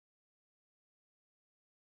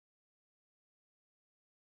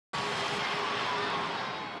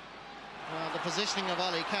positioning of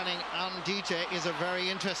Ollie Canning on DJ is a very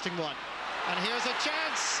interesting one. And here's a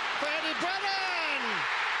chance for Eddie Brennan!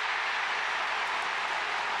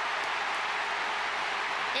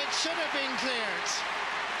 It should have been cleared.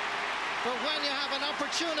 But when you have an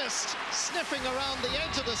opportunist sniffing around the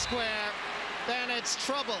edge of the square, then it's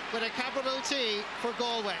trouble with a capital T for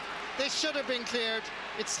Galway. This should have been cleared.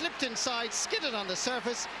 It slipped inside, skidded on the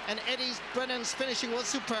surface, and Eddie Brennan's finishing was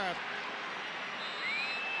superb.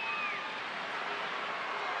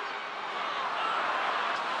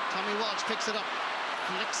 Tommy Walsh picks it up,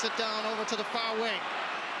 flicks it down over to the far wing.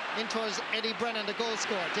 In towards Eddie Brennan, the goal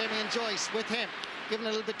scorer. Damien Joyce with him, giving a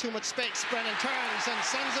little bit too much space. Brennan turns and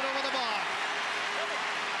sends it over the bar.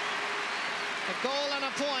 A goal and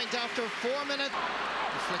a point after 4 minutes.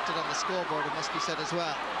 Reflected on the scoreboard, it must be said as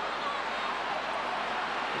well.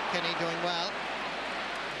 Kenny doing well.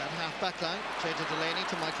 That half-back line, JJ Delaney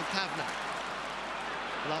to Michael Kavanagh.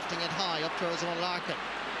 Lofting it high up towards Owen Larkin.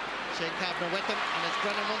 Shane Kavanagh with him, and it's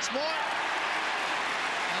Brennan once more.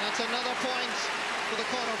 And it's another point for the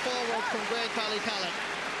corner forward from Greg Ballycallan.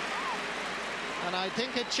 And I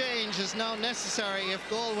think a change is now necessary if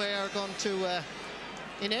Galway are going to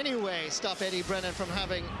in any way stop Eddie Brennan from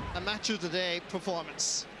having a match of the day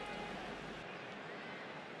performance.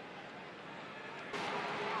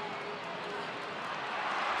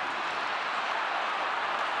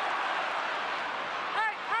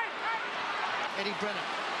 Eddie Brennan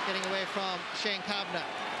getting away from Shane Kavanagh.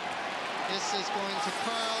 This is going to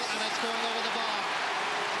curl and it's going over the bar.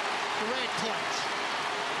 Great point.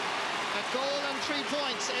 A goal and 3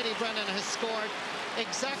 points Eddie Brennan has scored,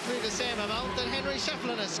 exactly the same amount that Henry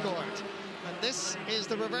Shefflin has scored. And this is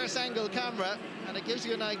the reverse angle camera, and it gives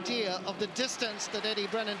you an idea of the distance that Eddie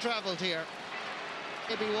Brennan travelled here.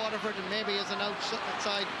 Maybe Waterford, and maybe as an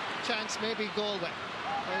outside chance, maybe Galway.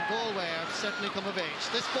 Well, Galway have certainly come of age.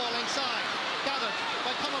 This ball inside, gathered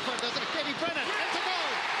by Comerford, does it? Eddie Brennan, it's a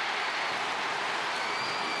goal!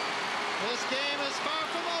 This game is far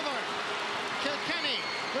from over. Kilkenny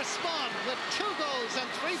respond with 2 goals and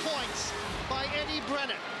 3 points by Eddie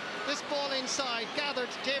Brennan. This ball inside, gathered,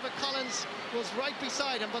 David Collins was right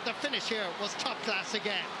beside him, but the finish here was top class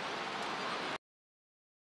again.